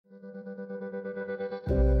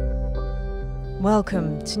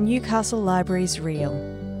Welcome to Newcastle Libraries Reel.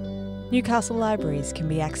 Newcastle Libraries can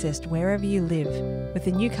be accessed wherever you live with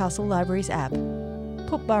the Newcastle Libraries app.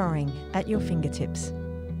 Put borrowing at your fingertips.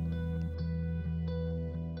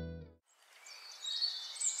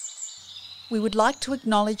 We would like to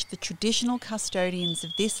acknowledge the traditional custodians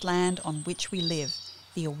of this land on which we live,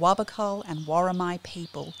 the Awabakal and Worimi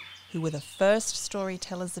people, who were the first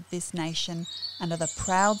storytellers of this nation and are the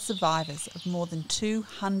proud survivors of more than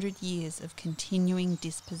 200 years of continuing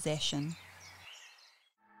dispossession.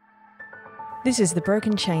 This is the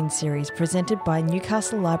Broken Chain series presented by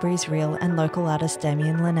Newcastle Libraries Reel and local artist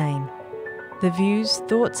Damien Linane. The views,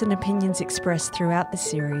 thoughts and opinions expressed throughout the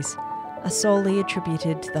series are solely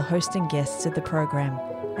attributed to the host and guests of the program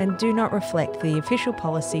and do not reflect the official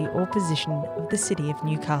policy or position of the City of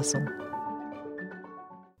Newcastle.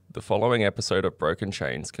 The following episode of Broken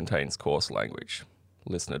Chains contains coarse language.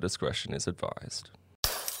 Listener discretion is advised.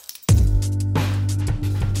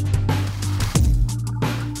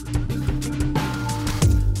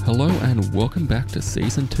 Hello and welcome back to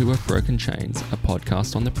Season 2 of Broken Chains, a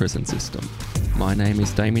podcast on the prison system. My name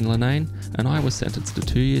is Damien Linane and I was sentenced to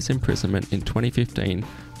 2 years imprisonment in 2015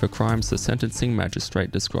 for crimes the sentencing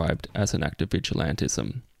magistrate described as an act of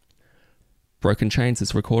vigilantism. Broken Chains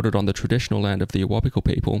is recorded on the traditional land of the Awabakal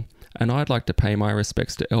people, and I'd like to pay my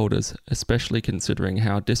respects to elders, especially considering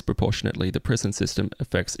how disproportionately the prison system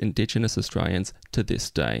affects Indigenous Australians to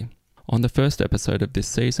this day. On the first episode of this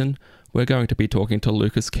season, we're going to be talking to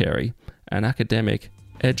Lucas Carey, an academic,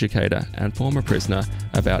 educator and former prisoner,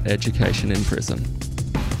 about education in prison.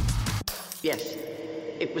 Yes,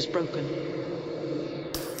 it was broken.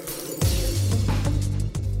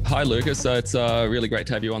 Hi Lucas, it's really great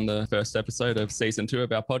to have you on the first episode of Season 2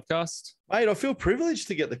 of our podcast. Mate, I feel privileged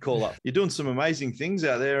to get the call up. You're doing some amazing things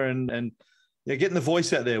out there and you're getting the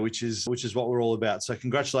voice out there, which is what we're all about. So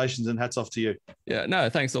congratulations and hats off to you. Yeah, no,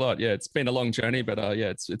 thanks a lot. Yeah, it's been a long journey, but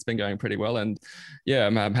it's been going pretty well. And yeah,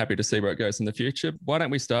 I'm happy to see where it goes in the future. Why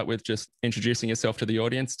don't we start with just introducing yourself to the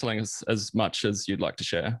audience, telling us as much as you'd like to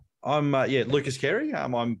share. I'm Lucas Carey.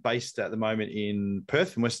 I'm based at the moment in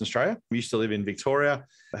Perth in Western Australia. I used to live in Victoria.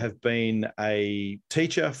 I have been a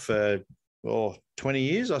teacher for 20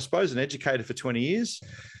 years, I suppose, an educator for 20 years.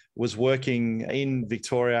 Was working in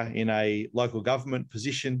Victoria in a local government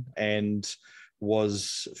position and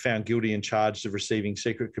was found guilty and charged of receiving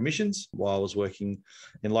secret commissions while I was working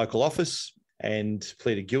in local office, and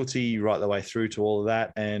pleaded guilty right the way through to all of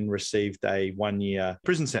that and received a 1-year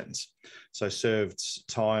prison sentence. So served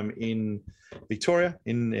time in Victoria,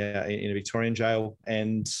 in a Victorian jail.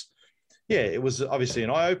 And yeah, it was obviously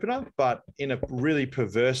an eye-opener, but in a really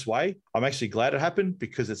perverse way. I'm actually glad it happened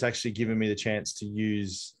because it's actually given me the chance to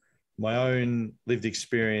use my own lived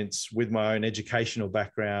experience with my own educational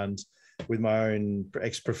background, with my own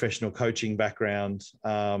ex-professional coaching background,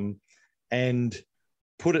 and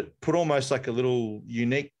put almost like a little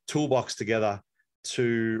unique toolbox together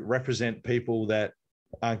to represent people that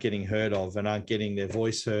aren't getting heard of and aren't getting their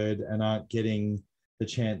voice heard and aren't getting the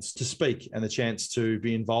chance to speak and the chance to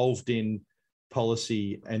be involved in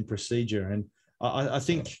policy and procedure. And I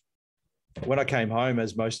think when I came home,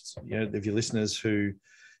 as most of your listeners who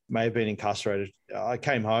may have been incarcerated, I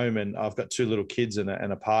came home and I've got 2 little kids and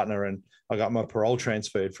a partner, and I got my parole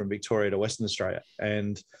transferred from Victoria to Western Australia.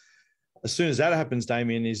 And as soon as that happens,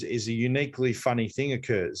 Damien, is a uniquely funny thing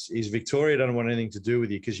occurs. Is Victoria doesn't want anything to do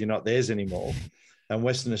with you because you're not theirs anymore. And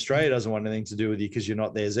Western Australia doesn't want anything to do with you because you're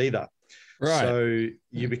not theirs either. Right. So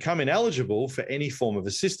you become ineligible for any form of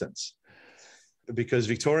assistance because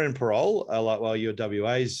Victorian parole are like, well, you're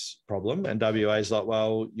WA's problem. And WA's like,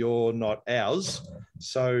 well, you're not ours.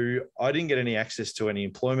 So I didn't get any access to any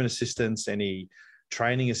employment assistance, any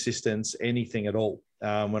training assistance, anything at all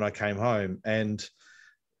when I came home. And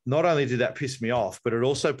not only did that piss me off, but it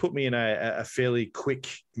also put me in a fairly quick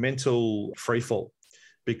mental freefall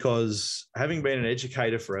because having been an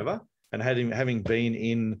educator forever and having been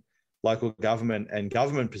in local government and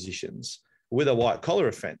government positions with a white collar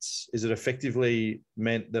offence, is it effectively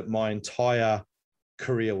meant that my entire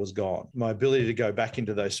career was gone. My ability to go back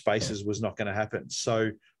into those spaces was not going to happen. So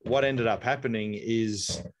what ended up happening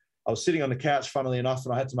is I was sitting on the couch, funnily enough,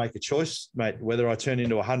 and I had to make a choice, mate, whether I turn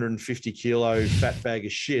into a 150 kilo fat bag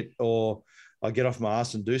of shit or I get off my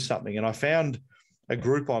ass and do something. And I found a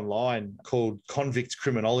group online called Convict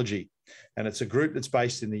Criminology. And it's a group that's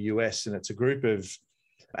based in the US, and it's a group of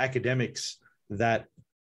academics that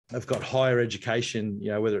have got higher education,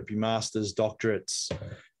 whether it be masters, doctorates,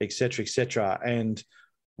 et cetera, and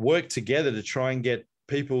work together to try and get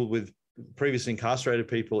people with previously incarcerated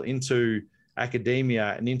people into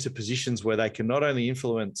academia and into positions where they can not only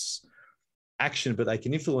influence action, but they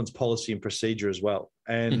can influence policy and procedure as well.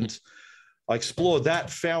 And I explored that,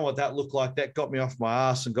 found what that looked like. That got me off my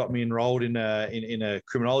ass and got me enrolled in a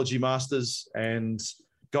criminology master's, and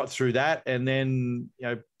got through that. And then,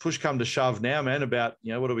 push come to shove now, man, about,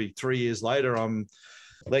 what are we, 3 years later, I'm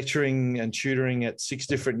lecturing and tutoring at 6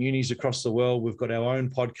 different unis across the world. We've got our own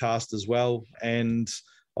podcast as well. And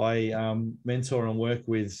I mentor and work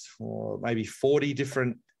with maybe 40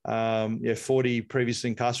 different 40 previously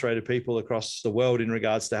incarcerated people across the world in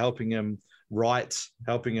regards to helping them write,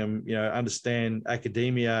 helping them, understand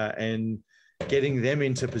academia, and getting them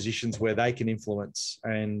into positions where they can influence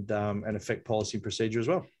and affect policy and procedure as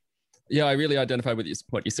well. Yeah, I really identify with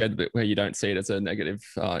what you said, where you don't see it as a negative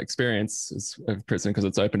experience of prison because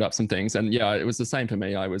it's opened up some things. And yeah, it was the same for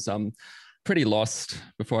me. I was pretty lost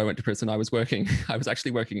before I went to prison. I was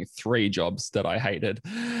actually working 3 jobs that I hated.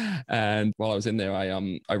 And while I was in there,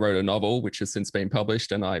 I wrote a novel, which has since been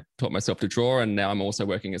published, and I taught myself to draw. And now I'm also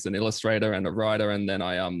working as an illustrator and a writer. And then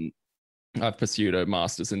I've pursued a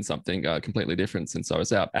master's in something completely different since I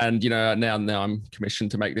was out. And, now I'm commissioned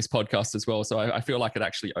to make this podcast as well. So I feel like it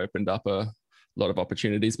actually opened up a lot of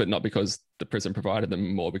opportunities, but not because the prison provided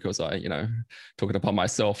them, more because I, took it upon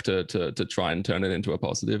myself to try and turn it into a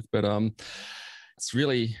positive. But it's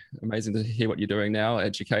really amazing to hear what you're doing now,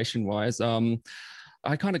 education-wise.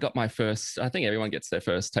 I kind of got I think everyone gets their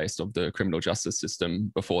first taste of the criminal justice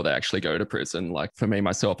system before they actually go to prison. Like for me,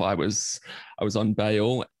 myself, I was on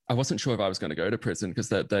bail. I wasn't sure if I was going to go to prison because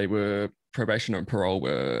they were probation and parole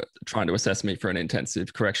were trying to assess me for an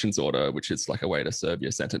intensive corrections order, which is like a way to serve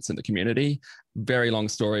your sentence in the community. Very long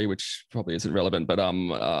story, which probably isn't relevant, but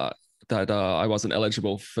I wasn't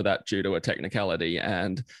eligible for that due to a technicality.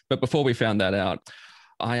 But before we found that out,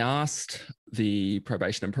 I asked the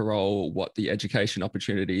probation and parole what the education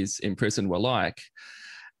opportunities in prison were like.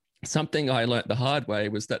 Something I learnt the hard way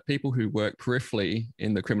was that people who work peripherally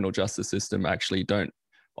in the criminal justice system actually don't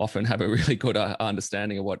often have a really good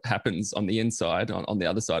understanding of what happens on the inside, on the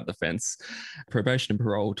other side of the fence. Probation and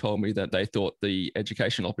parole told me that they thought the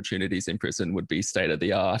education opportunities in prison would be state of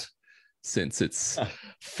the art, since it's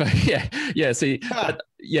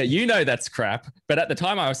that's crap. But at the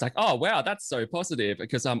time I was like, oh wow, that's so positive,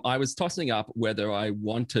 because I was tossing up whether I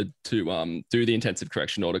wanted to do the intensive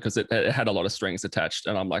correction order, because it had a lot of strings attached,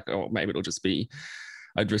 and I'm like, oh, maybe it'll just be,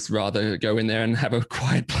 I'd just rather go in there and have a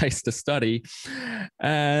quiet place to study.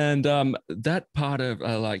 And that part of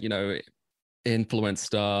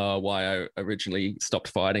influenced why I originally stopped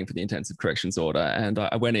fighting for the intensive corrections order. And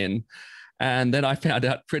I went in, and then I found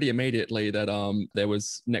out pretty immediately that there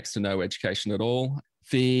was next to no education at all.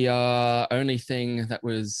 The only thing that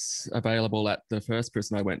was available at the first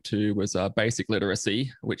prison I went to was basic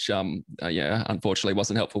literacy, which, unfortunately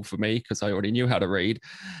wasn't helpful for me because I already knew how to read.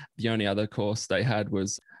 The only other course they had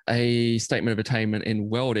was a statement of attainment in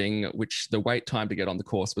welding, which the wait time to get on the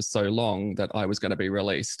course was so long that I was going to be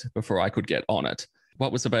released before I could get on it.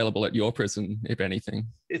 What was available at your prison, if anything?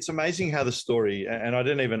 It's amazing how the story, and I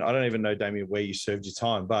don't even know, Damien, where you served your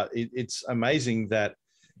time, but it's amazing that,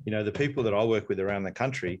 the people that I work with around the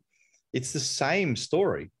country, it's the same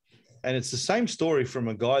story. And it's the same story from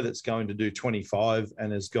a guy that's going to do 25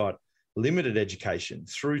 and has got limited education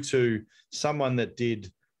through to someone that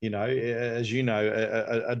did,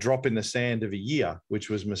 a drop in the sand of a year, which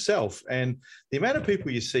was myself. And the amount of people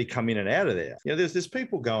you see come in and out of there, there's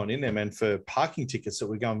people going in there, man, for parking tickets that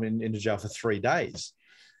were going into jail for 3 days.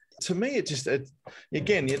 To me,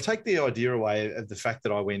 again, you take the idea away of the fact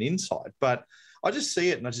that I went inside, but I just see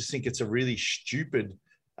it and I just think it's a really stupid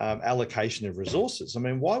allocation of resources. I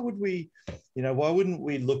mean, why wouldn't we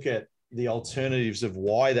look at the alternatives of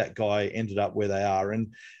why that guy ended up where they are?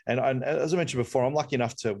 And as I mentioned before, I'm lucky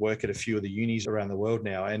enough to work at a few of the unis around the world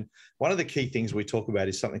now. And one of the key things we talk about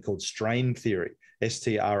is something called strain theory,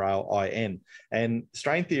 STRLIN. And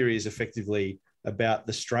strain theory is effectively about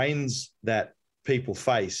the strains that people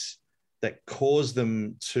face that cause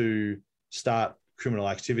them to start criminal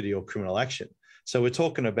activity or criminal action. So we're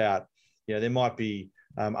talking about, there might be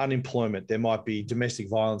unemployment, there might be domestic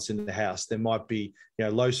violence in the house, there might be,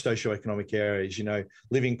 low socioeconomic areas,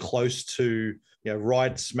 living close to,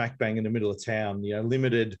 right smack bang in the middle of town,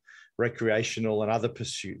 limited recreational and other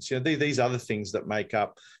pursuits. These other things that make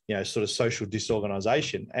up, sort of social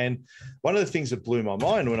disorganization. And one of the things that blew my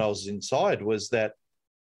mind when I was inside was that,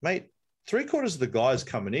 mate, 3/4 of the guys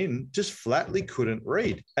coming in just flatly couldn't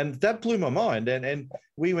read. And that blew my mind. And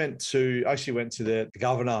we actually went to the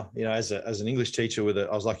governor, as an English teacher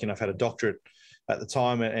I was lucky enough, had a doctorate at the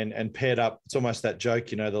time, and paired up. It's almost that joke,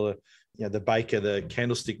 the baker, the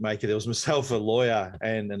candlestick maker. There was myself, a lawyer,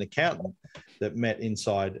 and an accountant that met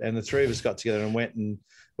inside. And the three of us got together and went and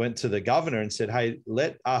went to the governor and said, hey,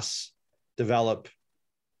 let us develop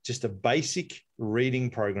just a basic reading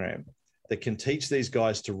program that can teach these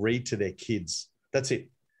guys to read to their kids. That's it.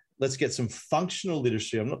 Let's get some functional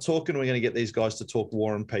literacy. I'm not talking we're going to get these guys to talk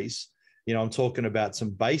War and Peace. I'm talking about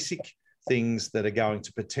some basic things that are going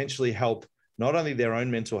to potentially help not only their own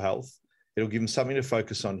mental health, it'll give them something to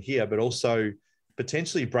focus on here, but also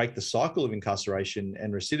potentially break the cycle of incarceration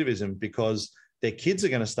and recidivism, because their kids are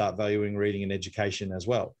going to start valuing reading and education as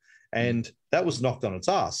well. And that was knocked on its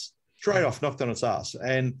ass, straight off knocked on its ass.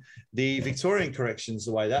 And the Victorian Corrections,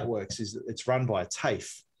 the way that works is it's run by a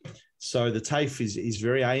TAFE. So the TAFE is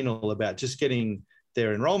very anal about just getting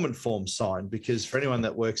their enrollment form signed, because for anyone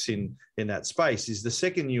that works in that space, is the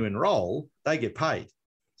second you enroll, they get paid.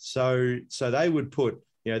 So they would put,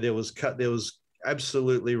 there was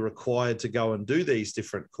absolutely required to go and do these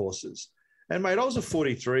different courses. And mate, I was a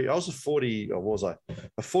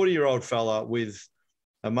 40-year-old fella with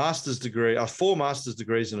a master's degree, 4 master's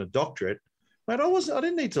degrees and a doctorate. Mate, I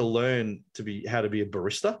didn't need to learn how to be a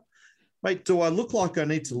barista. Mate, do I look like I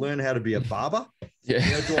need to learn how to be a barber?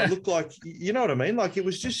 Yeah. Do I look like, you know what I mean? Like there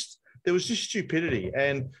was just stupidity.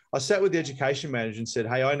 And I sat with the education manager and said,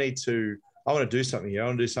 hey, I want to do something here. I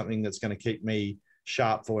want to do something that's going to keep me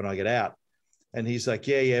sharp for when I get out. And he's like,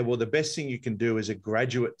 yeah. Well, the best thing you can do is a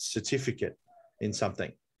graduate certificate in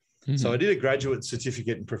something. Mm-hmm. So I did a graduate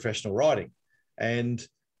certificate in professional writing, and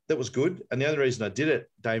that was good. And the other reason I did it,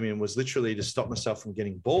 Damien, was literally to stop myself from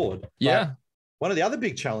getting bored. Yeah. But one of the other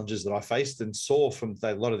big challenges that I faced and saw from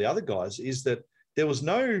a lot of the other guys is that there was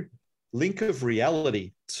no link of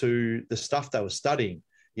reality to the stuff they were studying.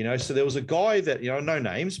 So there was a guy that, no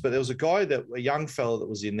names, but there was a young fellow that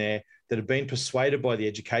was in there that had been persuaded by the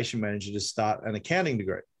education manager to start an accounting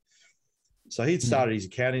degree. So he'd started his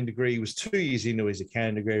accounting degree. He was 2 years into his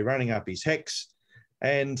accounting degree, running up his HECS,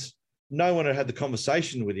 and no one had had the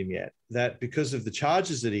conversation with him yet that because of the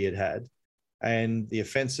charges that he had and the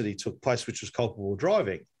offence that he took place, which was culpable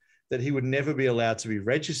driving, that he would never be allowed to be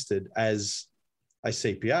registered as a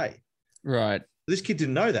CPA. Right. This kid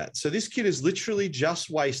didn't know that. So this kid has literally just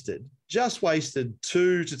wasted 2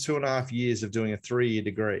 to 2.5 years of doing a 3-year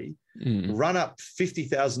degree, run up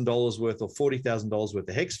 $50,000 worth or $40,000 worth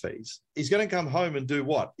of HECS fees. He's going to come home and do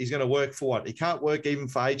what? He's going to work for what? He can't work even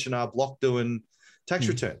for H&R Block doing tax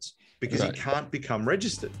returns because he can't become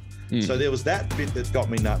registered. So there was that bit that got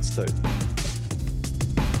me nuts too.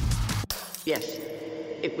 Yes,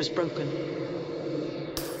 it was broken.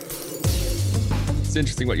 It's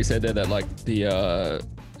interesting what you said there, that like the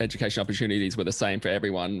education opportunities were the same for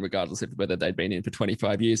everyone, regardless of whether they'd been in for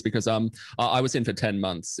 25 years, because I was in for 10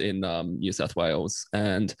 months in New South Wales.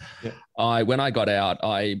 And when I got out,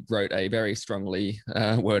 I wrote a very strongly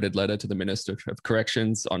worded letter to the Minister of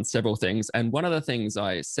Corrections on several things. And one of the things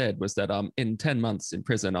I said was that in 10 months in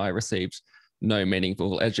prison, I received no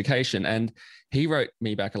meaningful education. And he wrote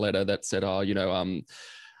me back a letter that said,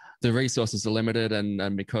 the resources are limited,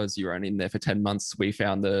 and because you were only in there for 10 months, we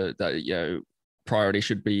found that priority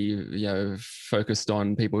should be focused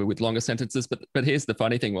on people with longer sentences. But here's the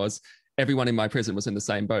funny thing was, everyone in my prison was in the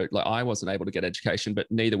same boat. Like I wasn't able to get education, but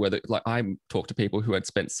neither were I talked to people who had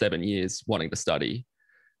spent 7 years wanting to study,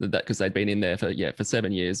 that because they'd been in there for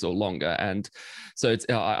 7 years or longer. And so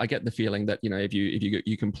I get the feeling that if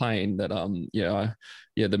you complain that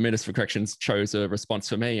the Minister for Corrections chose a response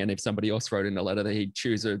for me, and if somebody else wrote in a letter that he'd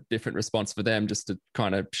choose a different response for them just to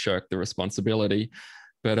kind of shirk the responsibility.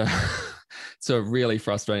 But so really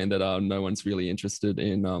frustrating that no one's really interested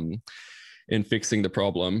in fixing the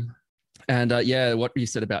problem. And what you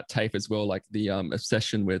said about TAFE as well, like the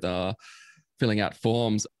obsession with filling out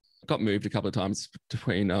forms. Got moved a couple of times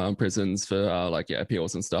between prisons for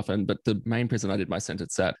appeals and stuff. But the main prison I did my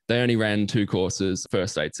sentence at, they only ran 2 courses,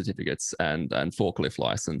 first aid certificates and forklift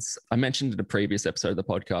license. I mentioned in a previous episode of the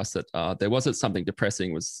podcast that there was something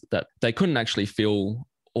depressing, was that they couldn't actually fill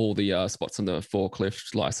all the spots on the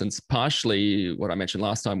forklift license. Partially what I mentioned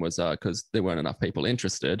last time was because there weren't enough people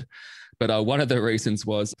interested. But one of the reasons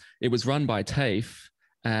was it was run by TAFE,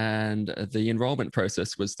 and the enrollment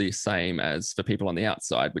process was the same as for people on the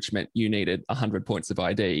outside, which meant you needed 100 points of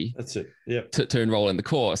ID. That's it. Yeah. To enroll in the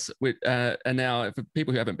course. And now for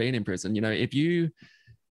people who haven't been in prison, if you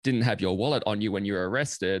didn't have your wallet on you when you were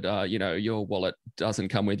arrested, your wallet doesn't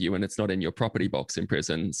come with you and it's not in your property box in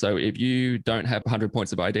prison. So if you don't have 100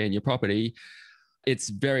 points of ID in your property, it's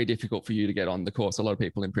very difficult for you to get on the course. A lot of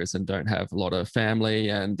people in prison don't have a lot of family,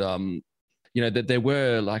 and that there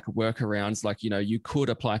were like workarounds, like, you could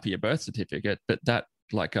apply for your birth certificate, but that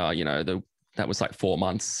that was like 4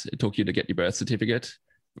 months it took you to get your birth certificate.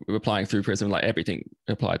 Applying through prison, like everything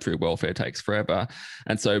applied through welfare takes forever.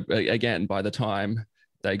 And so again, by the time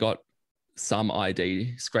they got some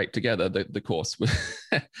ID scraped together, the course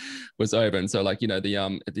was over. And so, like,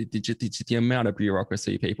 the amount of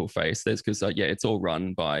bureaucracy people face, there's because it's all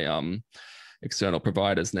run by external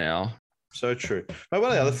providers now. So true. But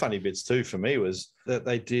one of the other funny bits too for me was that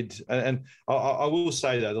they did, and I will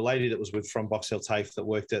say though, the lady that was from Box Hill TAFE that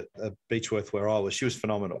worked at Beechworth where I was, she was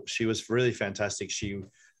phenomenal. She was really fantastic. She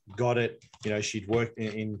got it. She'd worked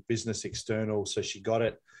in business external, so she got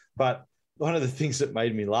it. But one of the things that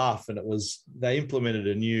made me laugh, and it was they implemented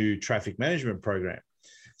a new traffic management program.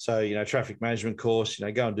 So, traffic management course,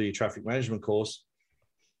 go and do your traffic management course.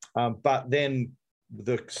 But then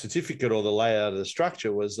the certificate or the layout of the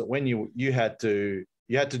structure was that when you had to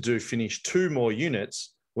finish 2 more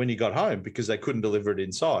units when you got home because they couldn't deliver it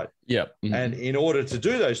inside. Yeah. Mm-hmm. And in order to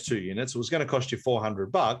do those 2 units, it was going to cost you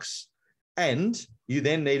 $400. And you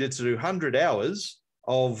then needed to do 100 hours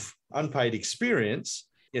of unpaid experience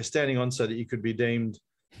standing on so that you could be deemed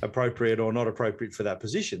appropriate or not appropriate for that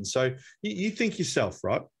position. So you think yourself,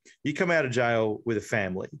 right? You come out of jail with a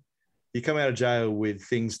family. You come out of jail with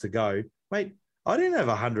things to go. Mate, I didn't have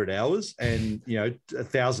 100 hours and,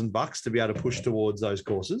 $1,000 to be able to push towards those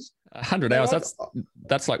courses. 100 hours,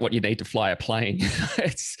 that's like what you need to fly a plane.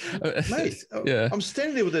 Mate, yeah. I'm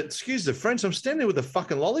standing there with excuse the French, I'm standing there with a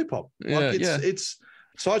fucking lollipop.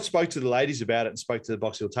 So I spoke to the ladies about it and spoke to the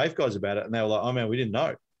Box Hill TAFE guys about it, and they were like, oh man, we didn't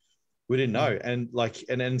know. And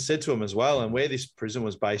and said to them as well, and where this prison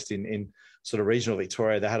was based in sort of regional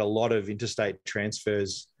Victoria, they had a lot of interstate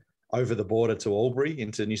transfers over the border to Albury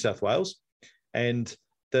into New South Wales. And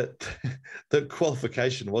that the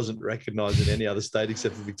qualification wasn't recognised in any other state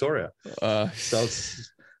except for Victoria.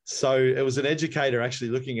 So it was an educator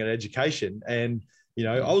actually looking at education, and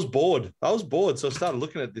I was bored. So I started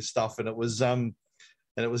looking at this stuff, and it was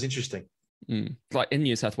interesting. Like in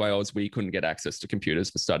New South Wales, we couldn't get access to computers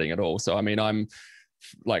for studying at all. So I mean, I'm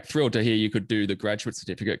like thrilled to hear you could do the graduate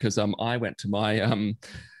certificate, because I went to my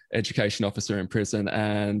education officer in prison,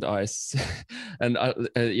 and this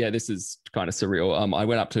is kind of surreal. I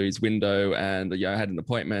went up to his window and I had an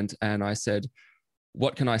appointment, and I said,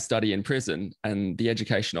 what can I study in prison? And the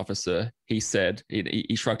education officer, he said,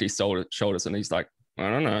 he shrugged his shoulders and he's like, I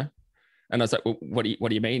don't know. And I was like, well, what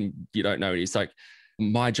do you mean you don't know? And he's like,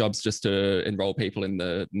 my job's just to enroll people in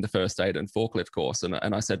the first aid and forklift course. And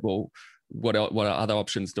I said, well, what other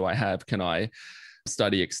options do I have? Can I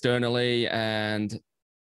study externally, and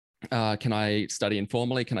can I study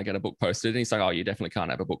informally? Can I get a book posted? And he's like, oh, you definitely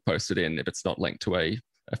can't have a book posted in if it's not linked to a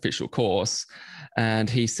official course. And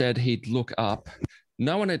he said he'd look up.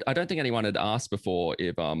 I don't think anyone had asked before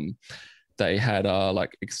if they had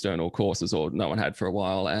like external courses, or no one had for a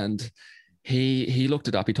while. And he looked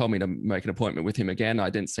it up. He told me to make an appointment with him again. I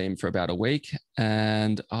didn't see him for about a week,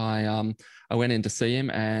 and I went in to see him,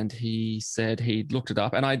 and he said he'd looked it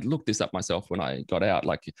up. And I looked this up myself when I got out.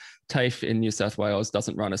 Like, TAFE in New South Wales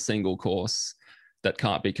doesn't run a single course that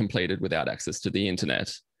can't be completed without access to the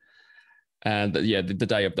internet. And the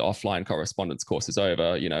day of the offline correspondence course is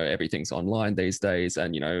over. Everything's online these days,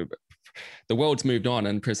 and the world's moved on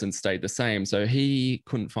and prison stayed the same. So he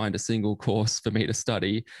couldn't find a single course for me to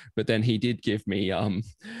study, but then he did give me,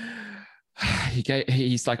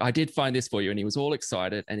 he's like, I did find this for you. And he was all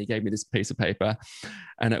excited, and he gave me this piece of paper,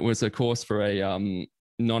 and it was a course for a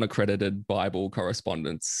non-accredited Bible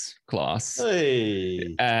correspondence class.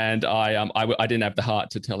 Hey. And I didn't have the heart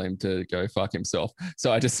to tell him to go fuck himself.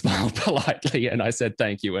 So I just smiled politely and I said,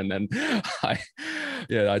 thank you. And then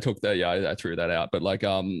I took that. I threw that out. But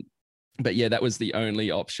but yeah, that was the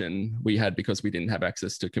only option we had because we didn't have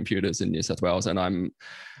access to computers in New South Wales. And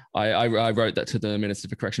I wrote that to the Minister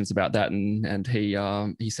for Corrections about that. And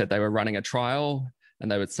he said they were running a trial,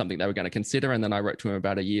 and that was something they were going to consider. And then I wrote to him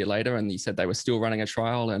about a year later, and he said they were still running a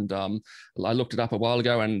trial. And I looked it up a while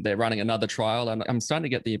ago, and they're running another trial. And I'm starting to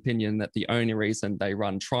get the opinion that the only reason they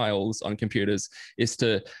run trials on computers is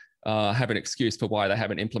to have an excuse for why they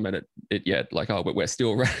haven't implemented it yet. Like, oh, but we're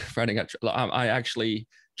still running it. I actually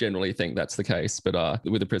generally think that's the case, but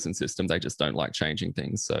with the prison system, they just don't like changing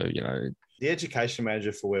things. So, the education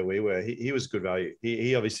manager for where we were, he was good value.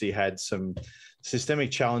 He obviously had some systemic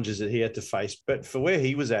challenges that he had to face, but for where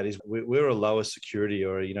he was at is we're a lower security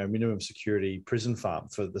or minimum security prison farm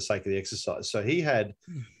for the sake of the exercise. So he had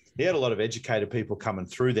a lot of educated people coming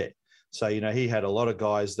through there. So he had a lot of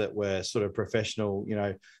guys that were sort of professional,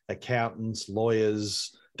 accountants,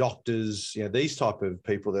 lawyers, doctors, these type of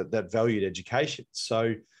people that valued education.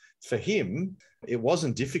 So for him, it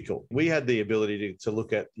wasn't difficult. We had the ability to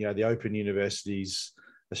look at, the Open Universities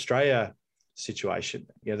Australia situation.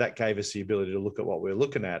 That gave us the ability to look at what we were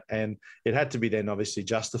looking at. And it had to be then obviously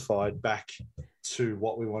justified back to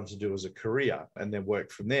what we wanted to do as a career and then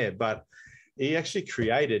work from there. But he actually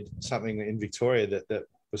created something in Victoria that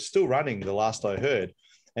was still running, the last I heard,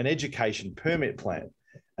 an education permit plan.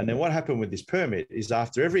 And then what happened with this permit is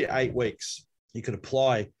after every 8 weeks, you could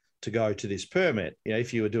apply to go to this permit.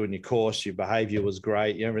 If you were doing your course, your behavior was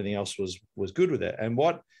great, everything else was good with it. And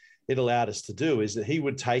what it allowed us to do is that he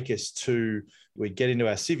would take us we'd get into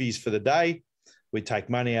our civvies for the day, we'd take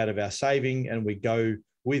money out of our saving, and we'd go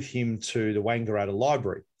with him to the Wangaratta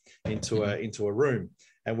Library into a room.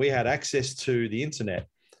 And we had access to the internet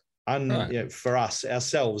for us,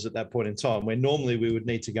 ourselves at that point in time, where normally we would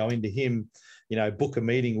need to go into him, book a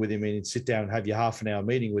meeting with him and sit down and have your half an hour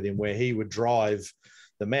meeting with him where he would drive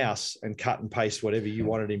the mouse and cut and paste whatever you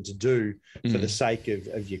wanted him to do for the sake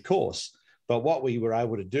of your course. But what we were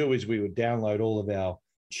able to do is we would download all of our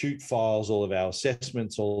tute files, all of our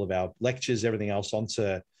assessments, all of our lectures, everything else onto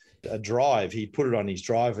a drive. He'd put it on his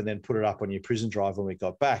drive and then put it up on your prison drive when we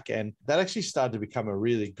got back. And that actually started to become a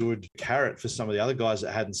really good carrot for some of the other guys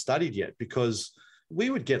that hadn't studied yet, because we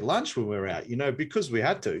would get lunch when we were out, because we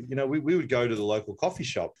had to. We would go to the local coffee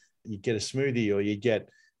shop, you'd get a smoothie or you'd get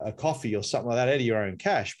a coffee or something like that out of your own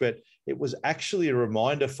cash. But it was actually a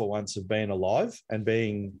reminder for once of being alive and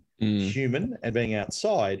being human and being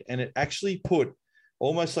outside. And it actually put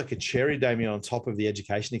almost like a cherry, Damien, on top of the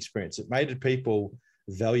education experience. It made people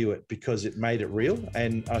value it because it made it real.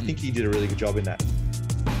 And I think he did a really good job in that.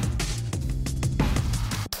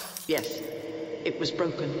 Yes, it was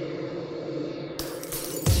broken.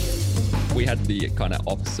 We had the kind of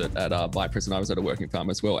opposite at my prison. I was at a working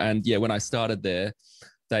farm as well. And yeah, when I started there,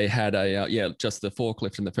 they had just the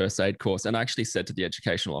forklift and the first aid course. And I actually said to the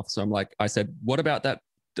educational officer, I said, what about that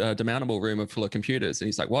demountable room full of computers? And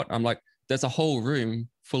he's like, what? I'm like, there's a whole room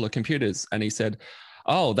full of computers. And he said,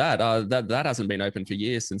 oh, that hasn't been open for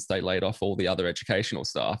years since they laid off all the other educational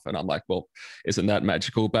staff. And I'm like, well, isn't that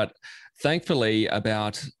magical? But thankfully,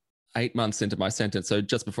 about 8 months into my sentence, so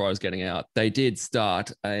just before I was getting out, they did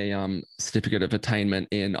start a certificate of attainment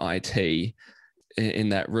in IT in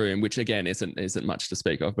that room, which again isn't much to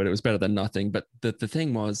speak of, but it was better than nothing. But the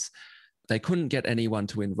thing was, they couldn't get anyone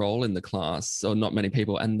to enroll in the class, or not many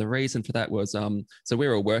people. And the reason for that was, so we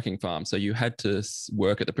were a working farm, so you had to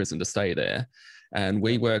work at the prison to stay there. And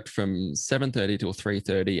we worked from 7:30 till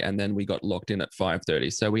 3:30, and then we got locked in at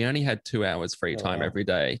 5:30. So we only had 2 hours free time every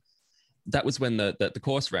day. That was when the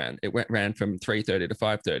course ran. It ran from 3:30 to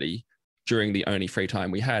 5:30 during the only free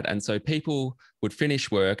time we had. And so people would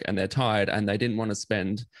finish work and they're tired and they didn't want to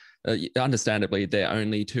spend, understandably, their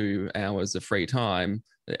only 2 hours of free time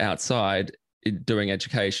outside doing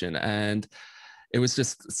education. And it was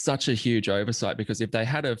just such a huge oversight, because if they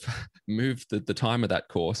had have moved the time of that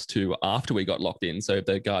course to after we got locked in, so if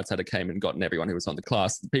the guards had came and gotten everyone who was on the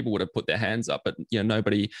class, people would have put their hands up. But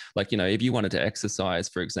nobody, if you wanted to exercise,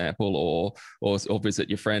 for example, or visit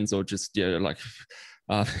your friends, or just or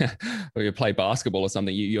you play basketball or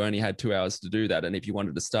something, you only had 2 hours to do that. And if you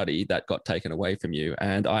wanted to study, that got taken away from you.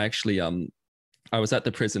 And I actually I was at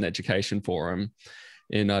the Prison Education Forum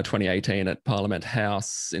in 2018 at Parliament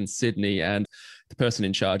House in Sydney, and the person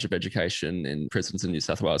in charge of education in prisons in New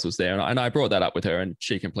South Wales was there, and I brought that up with her, and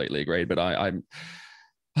she completely agreed. But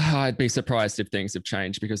I'd be surprised if things have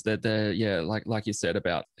changed, because they're like you said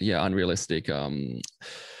about unrealistic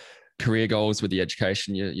career goals with the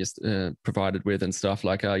education you're provided with and stuff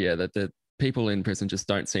that the people in prison just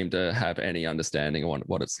don't seem to have any understanding on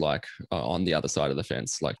what it's like on the other side of the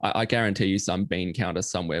fence. Like I guarantee you some bean counter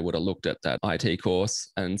somewhere would have looked at that IT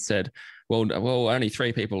course and said, well, only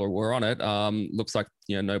 3 people were on it. Looks like,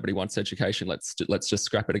 nobody wants education. Let's just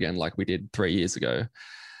scrap it again like we did 3 years ago.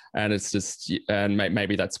 And it's just, and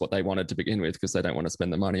maybe that's what they wanted to begin with, because they don't want to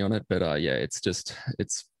spend the money on it. But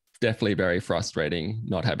it's definitely very frustrating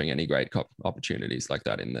not having any great opportunities like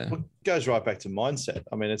that in there. Well, it goes right back to mindset.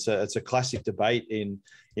 I mean, it's a classic debate in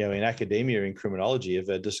academia, in criminology, of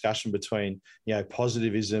a discussion between,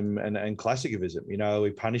 positivism and classicalism. Are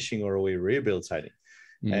we punishing or are we rehabilitating?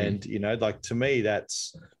 And, to me,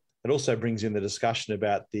 it also brings in the discussion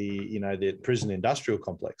about the prison industrial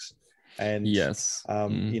complex. And yes,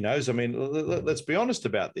 let's be honest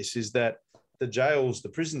about this, is that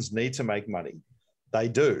the prisons need to make money. They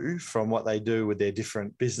do, from what they do with their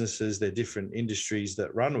different businesses, their different industries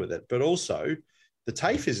that run with it. But also the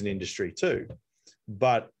TAFE is an industry too.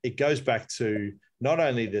 But it goes back to not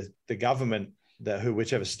only the government,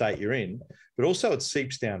 whichever state you're in, but also it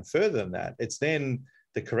seeps down further than that. It's then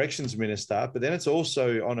the corrections minister, but then it's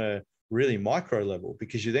also on a really micro level,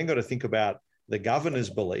 because you then got to think about the governor's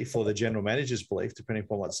belief or the general manager's belief, depending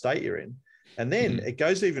upon what state you're in, And then it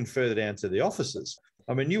goes even further down to the officers.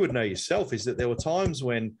 I mean, you would know yourself is that there were times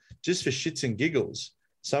when, just for shits and giggles,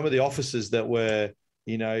 some of the officers that were,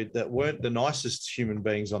 that weren't the nicest human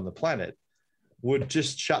beings on the planet would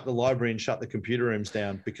just shut the library and shut the computer rooms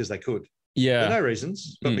down because they could. Yeah. For no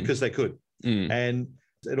reasons, but because they could. And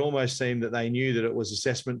it almost seemed that they knew that it was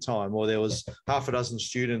assessment time, or there was half a dozen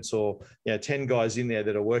students or 10 guys in there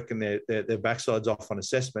that are working their backsides off on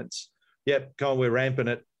assessments. Yep, come on, we're ramping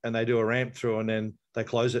it. And they do a ramp through and then they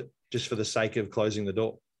close it just for the sake of closing the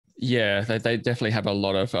door. Yeah, they definitely have a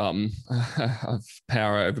lot of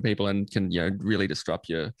power over people and can really disrupt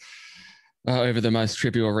you over the most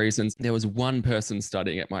trivial reasons. There was one person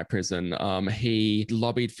studying at my prison. He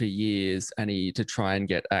lobbied for years to try and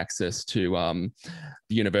get access to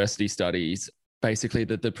university studies. Basically,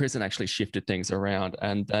 the prison actually shifted things around,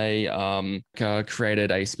 and they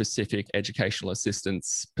created a specific educational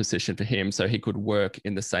assistance position for him, so he could work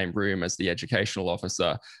in the same room as the educational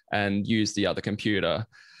officer and use the other computer.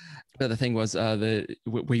 But the thing was,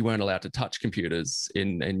 we weren't allowed to touch computers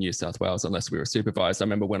in New South Wales unless we were supervised. I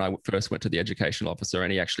remember when I first went to the educational officer,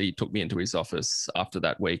 and he actually took me into his office after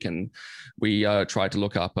that week, and we tried to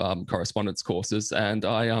look up correspondence courses. And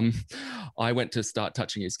I went to start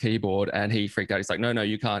touching his keyboard, and he freaked out. He's like, "No,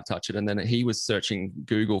 you can't touch it." And then he was searching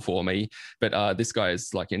Google for me, but this guy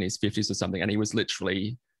is like in his 50s or something, and he was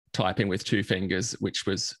literally typing with two fingers, which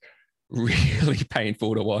was really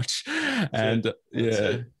painful to watch. And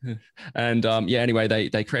anyway,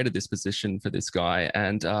 they created this position for this guy,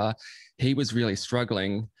 and he was really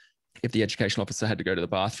struggling. If the education officer had to go to the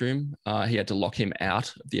bathroom, he had to lock him out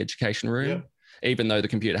of the education room, even though the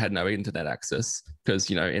computer had no internet access,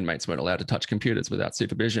 because inmates weren't allowed to touch computers without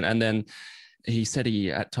supervision. And then he said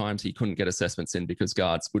at times he couldn't get assessments in because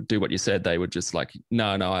guards would do what you said. They would just like, no,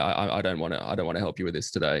 I don't want to help you with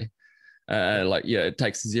this today. It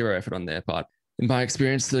takes zero effort on their part. In my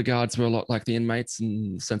experience, the guards were a lot like the inmates,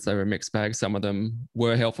 and since they were a mixed bag, some of them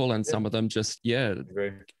were helpful and some of them just, get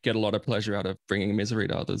a lot of pleasure out of bringing misery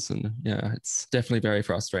to others. And it's definitely very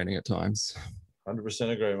frustrating at times.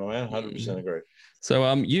 100% agree, my man. 100% agree.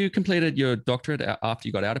 So you completed your doctorate after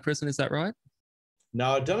you got out of prison, is that right?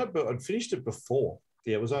 No, I'd done it, but I'd finished it before.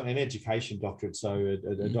 Yeah, it was an education doctorate, so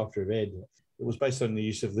a doctor of ed. It was based on the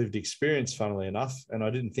use of lived experience, funnily enough. And I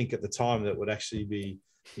didn't think at the time that would actually be,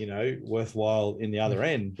 worthwhile in the other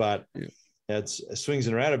end. But it's swings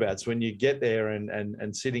and roundabouts. When you get there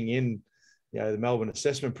and sitting in, the Melbourne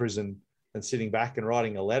Assessment Prison and sitting back and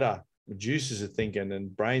writing a letter, the juices are thinking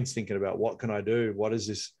and brains thinking about what can I do? What is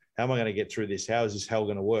this? How am I going to get through this? How is this hell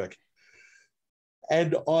going to work?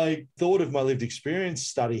 And I thought of my lived experience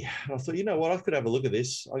study. And I thought, you know what, I could have a look at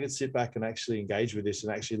this. I could sit back and actually engage with this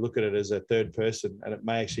and actually look at it as a third person, and it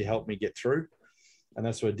may actually help me get through. And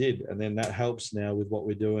that's what I did. And then that helps now with what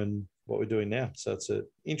we're doing now. So it's an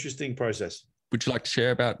interesting process. Would you like to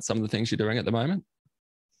share about some of the things you're doing at the moment?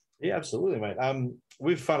 Yeah, absolutely, mate.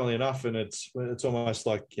 We've, funnily enough, and it's almost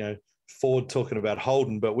like, Ford talking about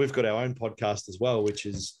Holden, but we've got our own podcast as well, which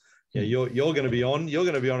is, you're going to be on. You're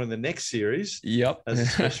going to be on in the next series. Yep. As a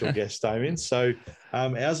special guest, Damien. So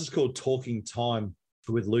ours is called Talking Time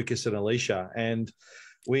with Lucas and Alicia, and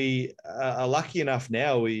we are lucky enough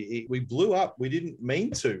now. We blew up. We didn't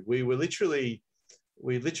mean to. We literally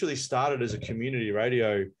started as a community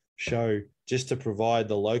radio show just to provide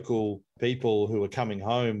the local people who are coming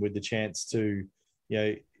home with the chance to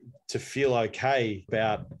feel okay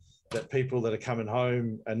about that. People that are coming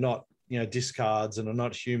home are not discards and are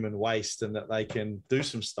not human waste, and that they can do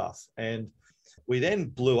some stuff. And we then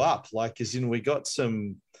blew up, as in we got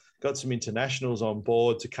some internationals on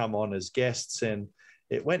board to come on as guests, and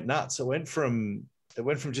it went nuts. It went from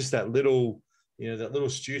just that little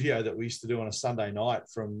studio that we used to do on a Sunday night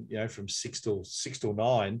from 6 till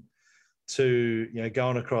 9 to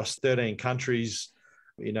going across 13 countries,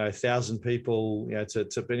 1,000 people,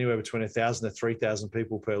 to anywhere between 1,000 to 3,000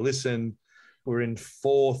 people per listen. We're in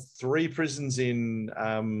three prisons in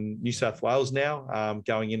New South Wales now,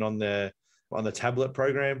 going in on the tablet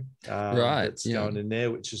program. It's going in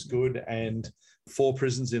there, which is good. And 4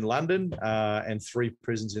 prisons in London and 3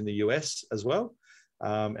 prisons in the US as well.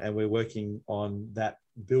 And we're working on that,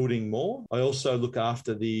 building more. I also look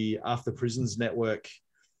after the After Prisons Network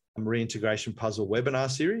reintegration puzzle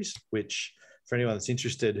webinar series, which for anyone that's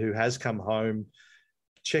interested who has come home,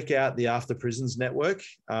 check out the After Prisons Network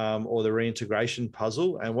or the reintegration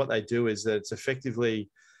puzzle. And what they do is that it's effectively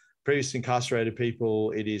previously incarcerated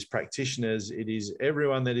people, it is practitioners, it is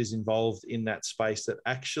everyone that is involved in that space that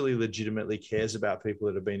actually legitimately cares about people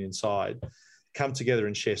that have been inside, come together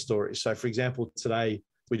and share stories. So for example, today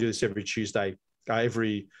we do this every Tuesday,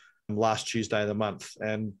 every last Tuesday of the month.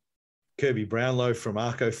 And Kirby Brownlow from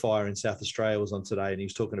Arco Fire in South Australia was on today, and he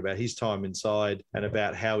was talking about his time inside and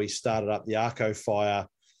about how he started up the Arco Fire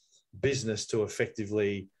business to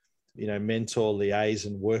effectively, mentor, liaise,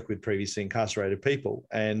 and work with previously incarcerated people.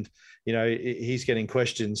 And, he's getting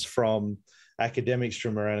questions from academics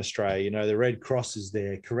from around Australia. The Red Cross is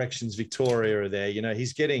there, Corrections Victoria are there.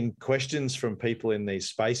 He's getting questions from people in these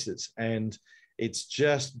spaces, and it's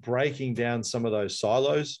just breaking down some of those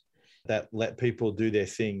silos that let people do their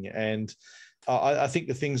thing. And I think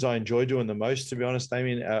the things I enjoy doing the most, to be honest,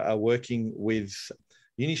 Damien, are working with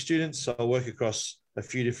uni students. So I work across a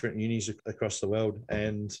few different unis across the world,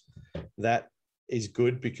 and that is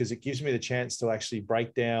good because it gives me the chance to actually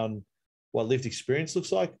break down what lived experience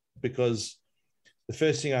looks like. Because the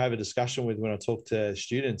first thing I have a discussion with when I talk to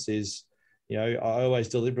students is, I always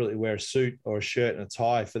deliberately wear a suit or a shirt and a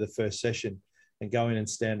tie for the first session and go in and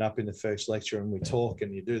stand up in the first lecture, and we talk,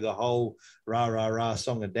 and you do the whole rah, rah, rah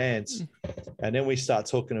song and dance. And then we start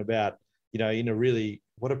talking about,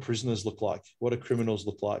 what do prisoners look like? What do criminals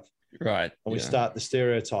look like? Right. And we start the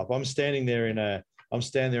stereotype. I'm standing there in a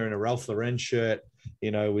Ralph Lauren shirt,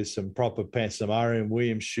 with some proper pants, some R.M.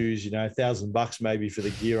 Williams shoes, $1,000 maybe for the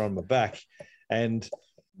gear on my back. And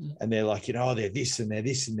they're like, they're this and they're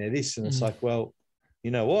this and they're this. And it's like, well, you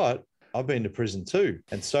know what? I've been to prison too.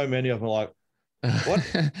 And so many of them are like,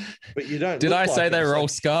 what? But you don't. Did I say they were all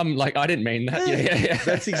scum? Like, I didn't mean that. Yeah.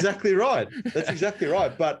 That's exactly right. That's exactly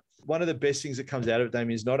right. But one of the best things that comes out of it,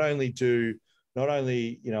 Damien, is not only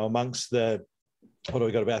amongst the, what do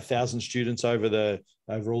we got, about 1,000 students over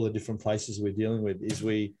all the different places we're dealing with, is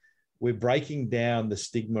we're breaking down the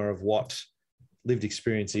stigma of what lived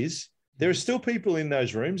experience is. There are still people in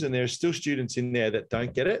those rooms, and there are still students in there that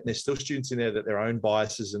don't get it. And there's still students in there that their own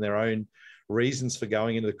biases and their own reasons for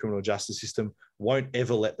going into the criminal justice system won't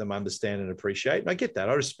ever let them understand and appreciate. And I get that.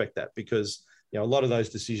 I respect that, because a lot of those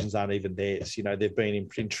decisions aren't even theirs. They've been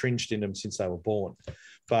entrenched in them since they were born.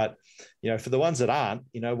 But, for the ones that aren't,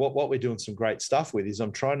 what we're doing some great stuff with is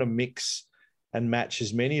I'm trying to mix and match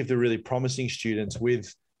as many of the really promising students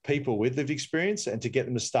with people with lived experience, and to get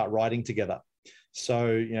them to start writing together.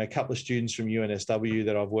 So, a couple of students from UNSW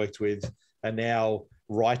that I've worked with are now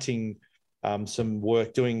writing some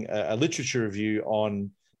work, doing a literature review on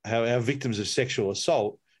how our victims of sexual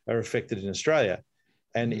assault are affected in Australia.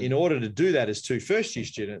 And in order to do that as two first-year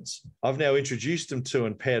students, I've now introduced them to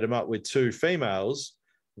and paired them up with two females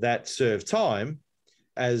that serve time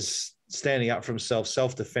as standing up for themselves,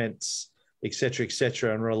 self-defense, et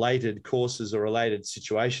cetera, and related courses or related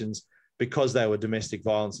situations, because they were domestic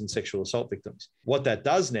violence and sexual assault victims. What that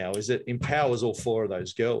does now is it empowers all four of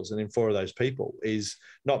those girls and four of those people. Is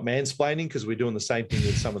not mansplaining, because we're doing the same thing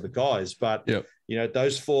with some of the guys, but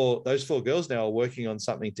those four girls now are working on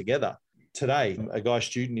something together. Today, a guy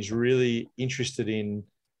student is really interested in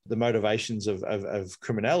the motivations of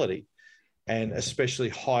criminality, and especially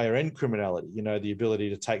higher end criminality, the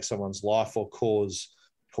ability to take someone's life or cause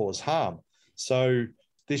harm. So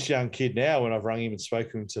this young kid now, when I've rung him and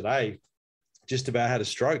spoken to him today, just about had a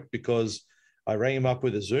stroke, because I rang him up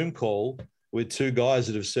with a Zoom call with two guys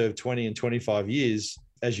that have served 20 and 25 years.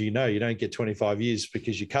 As you know, you don't get 25 years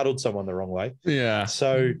because you cuddled someone the wrong way. Yeah.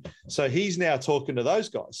 So he's now talking to those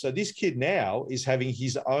guys. So this kid now is having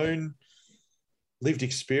his own lived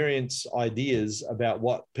experience ideas about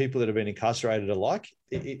what people that have been incarcerated are like.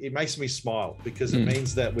 It makes me smile, because it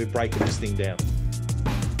means that we're breaking this thing down.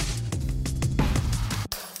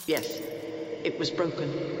 Yes, it was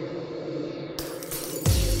broken.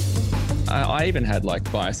 I even had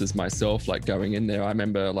biases myself, going in there. I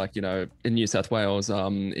remember in New South Wales,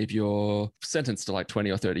 if you're sentenced to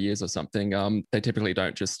 20 or 30 years or something, they typically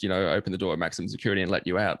don't just, open the door at maximum security and let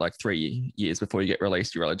you out. 3 years before you get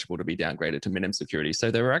released, you're eligible to be downgraded to minimum security.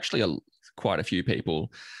 So there were actually quite a few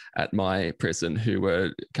people at my prison who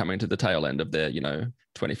were coming to the tail end of their,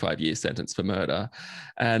 25-year sentence for murder.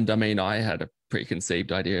 And I had a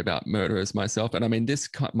preconceived idea about murderers myself. And this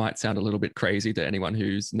might sound a little bit crazy to anyone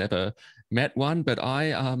who's never met one, but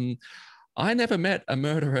I never met a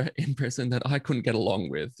murderer in prison that I couldn't get along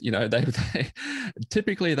with. They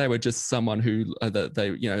typically they were just someone who there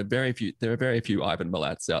are very few Ivan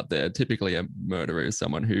Milats out there. Typically a murderer is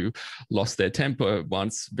someone who lost their temper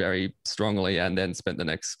once very strongly and then spent the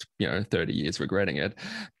next 30 years regretting it.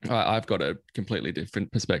 I've got a completely different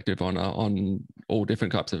perspective on all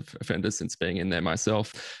different types of offenders since being in there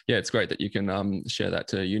myself. Yeah, it's great that you can share that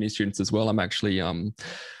to uni students as well. I'm actually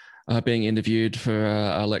being interviewed for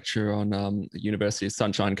a lecture on the University of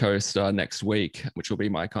Sunshine Coast next week, which will be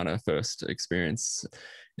my kind of first experience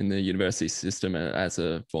the university system as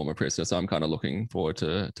a former prisoner. So I'm kind of looking forward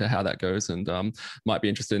to how that goes, and might be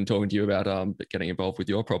interested in talking to you about getting involved with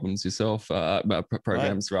your problems yourself,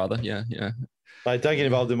 programs rather. Yeah. Mate, don't get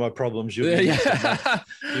involved in my problems. You've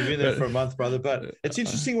been there for a month, brother. But it's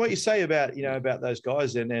interesting what you say about those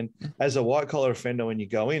guys. And as a white collar offender, when you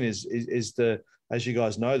go in, is as you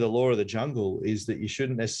guys know, the law of the jungle is that you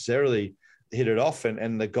shouldn't necessarily hit it off.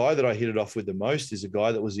 And the guy that I hit it off with the most is a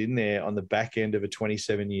guy that was in there on the back end of a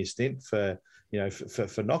 27-year stint for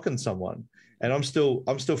knocking someone. And I'm still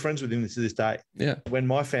friends with him to this day. Yeah. When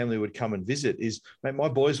my family would come and visit, mate, my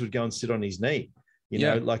boys would go and sit on his knee. You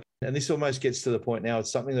know, and this almost gets to the point now.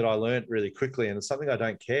 It's something that I learned really quickly, and it's something I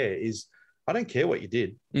don't care. I don't care what you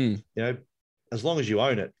did. You know, as long as you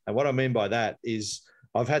own it. And what I mean by that is,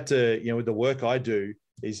 I've had to, with the work I do,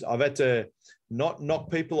 I've had to not knock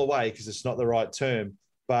people away, because it's not the right term,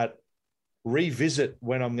 but revisit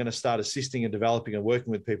when I'm going to start assisting and developing and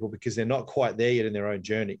working with people, because they're not quite there yet in their own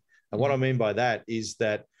journey. And what I mean by that is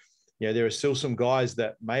that, there are still some guys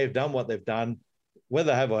that may have done what they've done.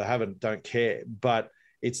 Whether they have or haven't, don't care. But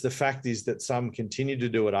it's the fact is that some continue to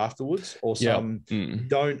do it afterwards, or some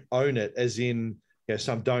don't own it, as in,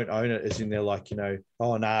 some don't own it as in they're like,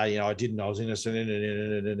 oh, nah, I didn't, I was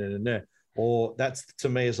innocent. Or that's, to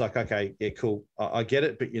me, is like, okay, yeah, cool. I get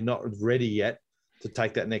it, but you're not ready yet to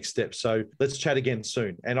take that next step. So let's chat again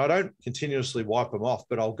soon. And I don't continuously wipe them off,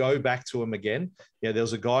 but I'll go back to them again. There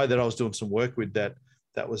was a guy that I was doing some work with that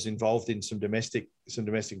was involved in some domestic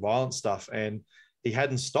violence stuff. And he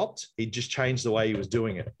hadn't stopped. He just changed the way he was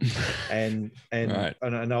doing it. And right.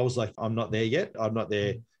 and I was like, I'm not there yet. I'm not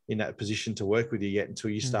there in that position to work with you yet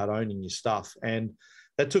until you start owning your stuff. And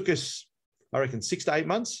that took us, I reckon, 6 to 8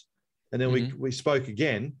 months. And then we spoke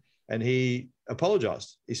again, and he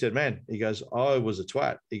apologized. He said, man, he goes, I was a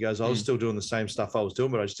twat. He goes, I was still doing the same stuff I was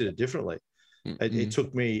doing, but I just did it differently. It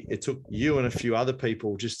took you and a few other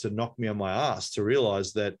people just to knock me on my ass to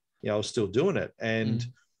realize that, I was still doing it. And,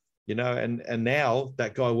 and now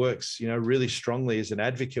that guy works, really strongly as an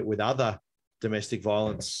advocate with other domestic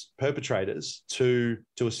violence perpetrators to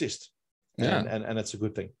assist. Yeah. And it's a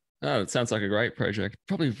good thing. Oh, it sounds like a great project.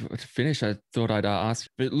 Probably to finish, I thought I'd ask,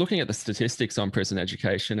 but looking at the statistics on prison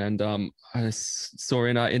education, and I saw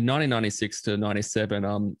in 1996 to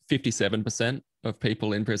 97, 57% of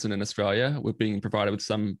people in prison in Australia were being provided with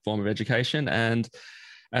some form of education. And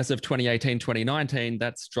as of 2018, 2019,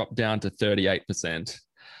 that's dropped down to 38%.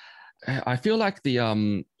 I feel like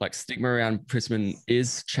the stigma around prison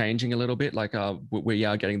is changing a little bit. Like we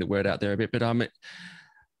are getting the word out there a bit, but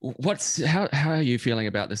how are you feeling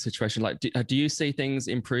about this situation? Like, do you see things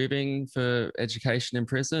improving for education in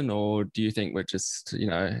prison, or do you think we're just,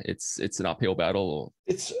 it's an uphill battle? Or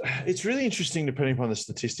it's really interesting depending upon the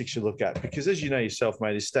statistics you look at, because as you know yourself,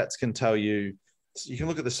 mate, these stats can tell you. You can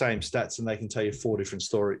look at the same stats and they can tell you 4 different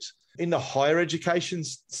stories. In the higher education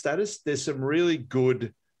status, there's some really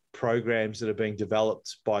good programs that are being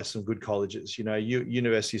developed by some good colleges,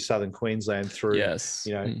 University of Southern Queensland through,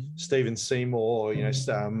 Stephen Seymour,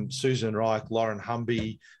 Susan Reich, Lauren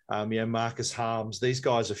Humby, Marcus Harms. These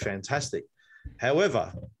guys are fantastic.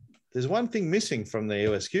 However, there's one thing missing from the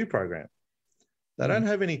USQ program. They don't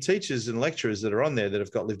have any teachers and lecturers that are on there that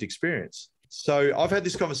have got lived experience. So I've had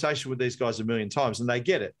this conversation with these guys a million times, and they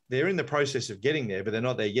get it. They're in the process of getting there, but they're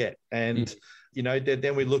not there yet. And,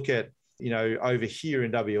 then we look at, over here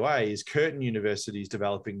in WA is Curtin University is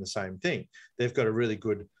developing the same thing. They've got a really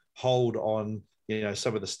good hold on,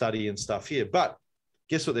 some of the study and stuff here. But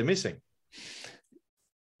guess what they're missing?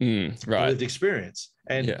 Right. Lived experience.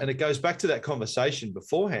 And it goes back to that conversation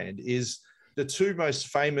beforehand, is the 2 most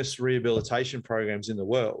famous rehabilitation programs in the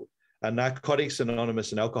world are Narcotics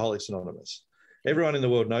Anonymous and Alcoholics Anonymous. Everyone in the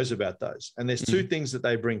world knows about those. And there's 2 things that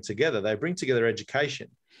they bring together. They bring together education,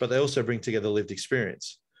 but they also bring together lived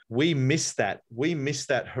experience. We miss that. We miss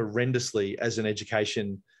that horrendously as an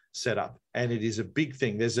education setup. And it is a big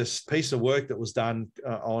thing. There's this piece of work that was done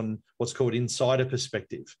on what's called insider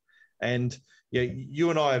perspective. And you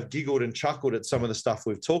and I have giggled and chuckled at some of the stuff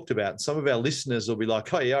we've talked about. Some of our listeners will be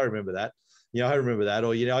like, oh, yeah, I remember that. I remember that.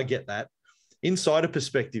 Or, I get that. Insider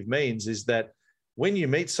perspective means is that when you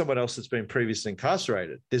meet someone else that's been previously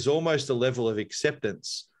incarcerated, there's almost a level of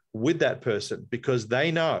acceptance with that person because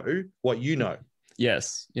they know what you know.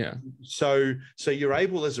 Yes. Yeah. So you're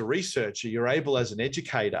able as a researcher, you're able as an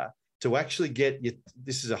educator to actually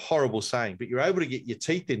this is a horrible saying, but you're able to get your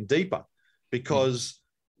teeth in deeper because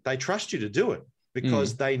they trust you to do it,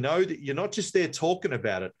 because they know that you're not just there talking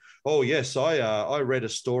about it. Oh, yes, I read a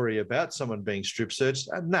story about someone being strip searched.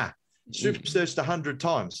 Strip searched 100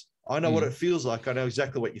 times. I know what it feels like. I know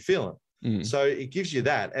exactly what you're feeling. So it gives you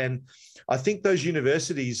that. And I think those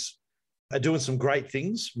universities are doing some great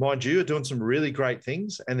things, mind you, are doing some really great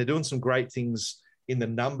things. And they're doing some great things in the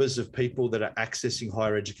numbers of people that are accessing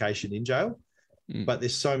higher education in jail. But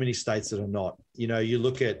there's so many states that are not. You know, you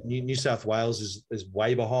look at New South Wales is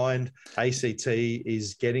way behind. ACT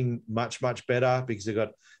is getting much, much better because they've got,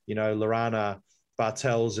 you know, Lorana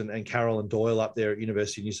Bartels and Carolyn Doyle up there at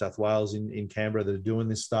University of New South Wales in Canberra that are doing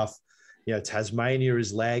this stuff. You know, Tasmania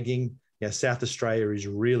is lagging. You know, South Australia is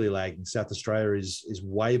really lagging. South Australia is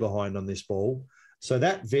way behind on this ball. So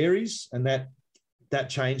that varies and that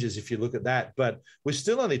changes if you look at that. But we're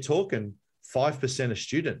still only talking 5% of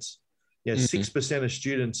students. You know, 6% of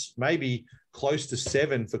students, maybe close to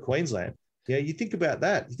 7% for Queensland. Yeah, you think about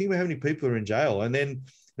that. You think about how many people are in jail. And then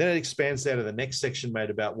it expands down to the next section,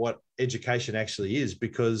 mate, about what education actually is,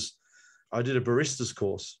 because I did a barista's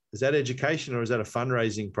course. Is that education or is that a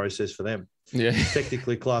fundraising process for them? Yeah. It's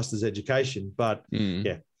technically classed as education. But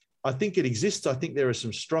yeah, I think it exists. I think there are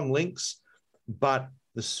some strong links. But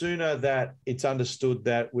the sooner that it's understood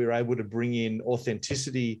that we're able to bring in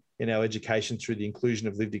authenticity in our education through the inclusion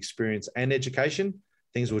of lived experience and education,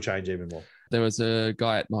 things will change even more. There was a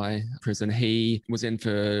guy at my prison. He was in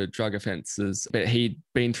for drug offences, but he'd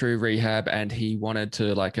been through rehab and he wanted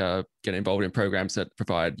to get involved in programs that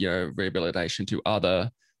provide, you know, rehabilitation to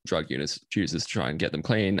other drug users to try and get them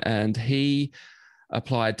clean. And he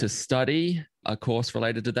applied to study a course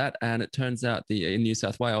related to that. And it turns out in New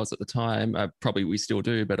South Wales at the time, probably we still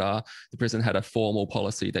do, but the prison had a formal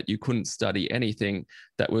policy that you couldn't study anything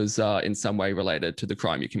that was in some way related to the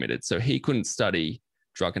crime you committed. So he couldn't study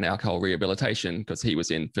drug and alcohol rehabilitation because he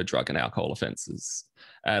was in for drug and alcohol offences.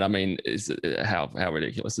 And I mean, how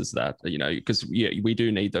ridiculous is that? You know, because we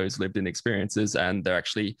do need those lived-in experiences, and they're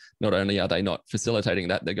actually, not only are they not facilitating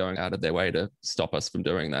that, they're going out of their way to stop us from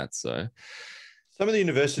doing that. So some of the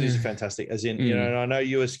universities are fantastic, as in, you know, and I know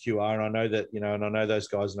USQR, and I know that, you know, and I know those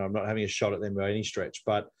guys, and I'm not having a shot at them by any stretch,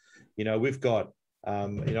 but, you know, we've got,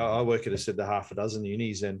 you know, I work at the half a dozen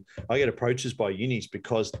unis, and I get approaches by unis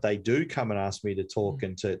because they do come and ask me to talk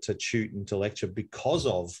and to shoot and to lecture because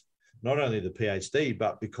of not only the PhD,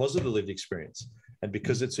 but because of the lived experience. And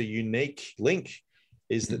because it's a unique link,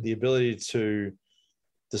 is that the ability to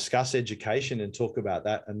discuss education and talk about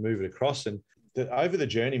that and move it across. And over the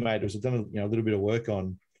journey, mate, I've done a little bit of work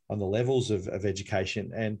on the levels of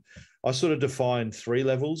education. And I sort of defined 3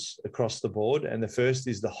 levels across the board. And the first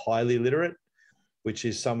is the highly literate, which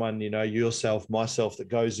is someone, you know, yourself, myself, that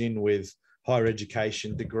goes in with higher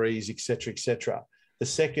education, degrees, et cetera. The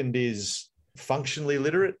second is functionally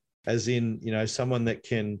literate, as in, you know, someone that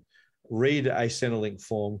can read a Centrelink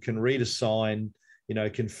form, can read a sign, you know,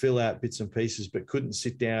 can fill out bits and pieces, but couldn't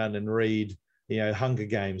sit down and read, you know, Hunger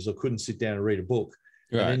Games, or couldn't sit down and read a book.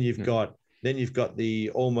 Right. And then you've got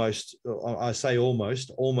the almost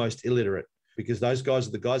illiterate, because those guys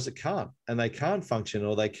are the guys that can't, and they can't function,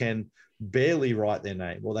 or they can barely write their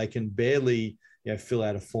name, or they can barely, you know, fill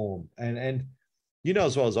out a form. And you know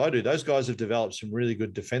as well as I do, those guys have developed some really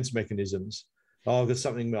good defense mechanisms. Oh, I've got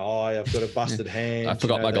something in my eye. I've got a busted hand. I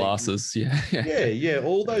forgot my glasses. Yeah.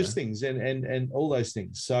 All those things and all those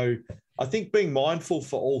things. So I think being mindful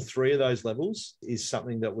for all 3 of those levels is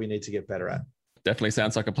something that we need to get better at. Definitely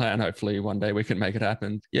sounds like a plan. Hopefully one day we can make it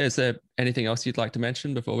happen. Yeah. Is there anything else you'd like to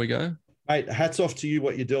mention before we go? Mate, hats off to you,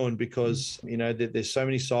 what you're doing, because, you know, there's so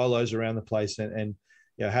many silos around the place, and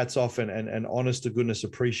you know, hats off and honest to goodness,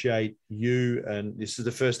 appreciate you. And this is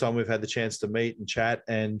the first time we've had the chance to meet and chat,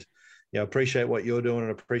 and, you know, appreciate what you're doing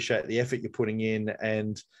and appreciate the effort you're putting in.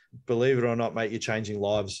 And believe it or not, mate, you're changing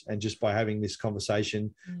lives. And just by having this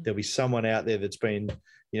conversation, there'll be someone out there that's been,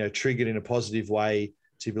 you know, triggered in a positive way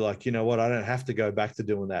to be like, you know what, I don't have to go back to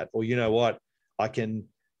doing that. Or, you know what, I can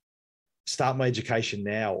start my education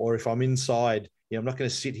now. Or if I'm inside, you know, I'm not going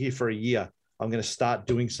to sit here for a year. I'm going to start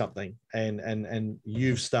doing something. And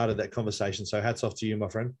you've started that conversation. So hats off to you, my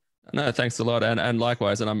friend. No, thanks a lot. And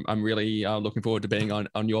likewise. And I'm really looking forward to being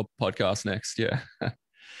on your podcast next. Yeah.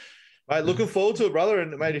 Mate, looking forward to it, brother.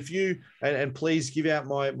 And mate, if you, and please give out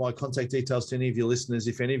my contact details to any of your listeners.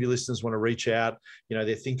 If any of your listeners want to reach out, you know,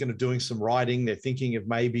 they're thinking of doing some writing, they're thinking of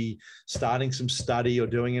maybe starting some study or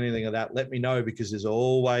doing anything like that, let me know, because there's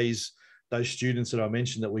always those students that I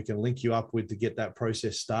mentioned that we can link you up with to get that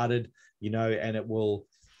process started, you know, and it will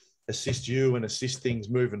assist you and assist things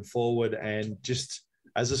moving forward. And just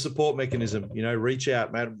as a support mechanism, you know, reach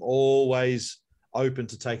out, mate. I'm always open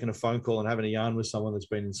to taking a phone call and having a yarn with someone that's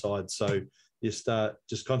been inside. So just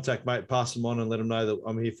contact, mate, pass them on and let them know that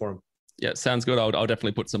I'm here for them. Yeah, sounds good. I'll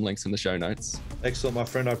definitely put some links in the show notes. Excellent, my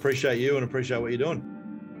friend. I appreciate you and appreciate what you're doing.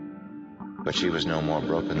 But she was no more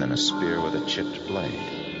broken than a spear with a chipped blade.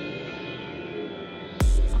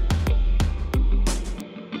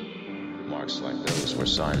 were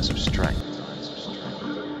signs of strength.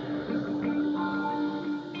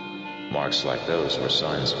 Marks like those were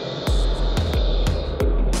signs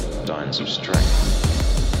of strength.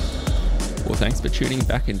 Well, thanks for tuning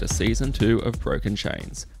back into Season 2 of Broken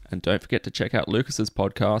Chains. And don't forget to check out Lucas's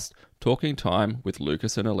podcast, Talking Time with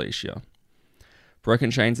Lucas and Alicia. Broken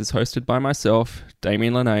Chains is hosted by myself,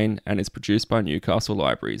 Damien Lanane, and is produced by Newcastle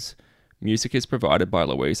Libraries. Music is provided by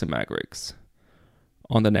Louisa Magrix.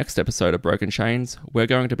 On the next episode of Broken Chains, we're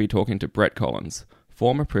going to be talking to Brett Collins,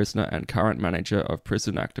 former prisoner and current manager of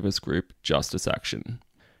prison activist group Justice Action.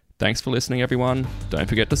 Thanks for listening, everyone. Don't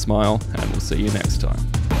forget to smile, and we'll see you next time.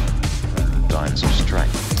 Signs of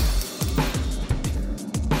strength.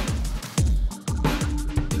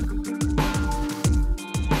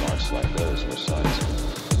 Marks like those were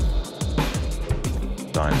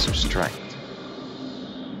signs of strength.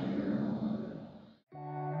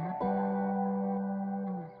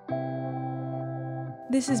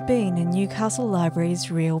 This has been a Newcastle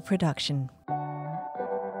Libraries Real production.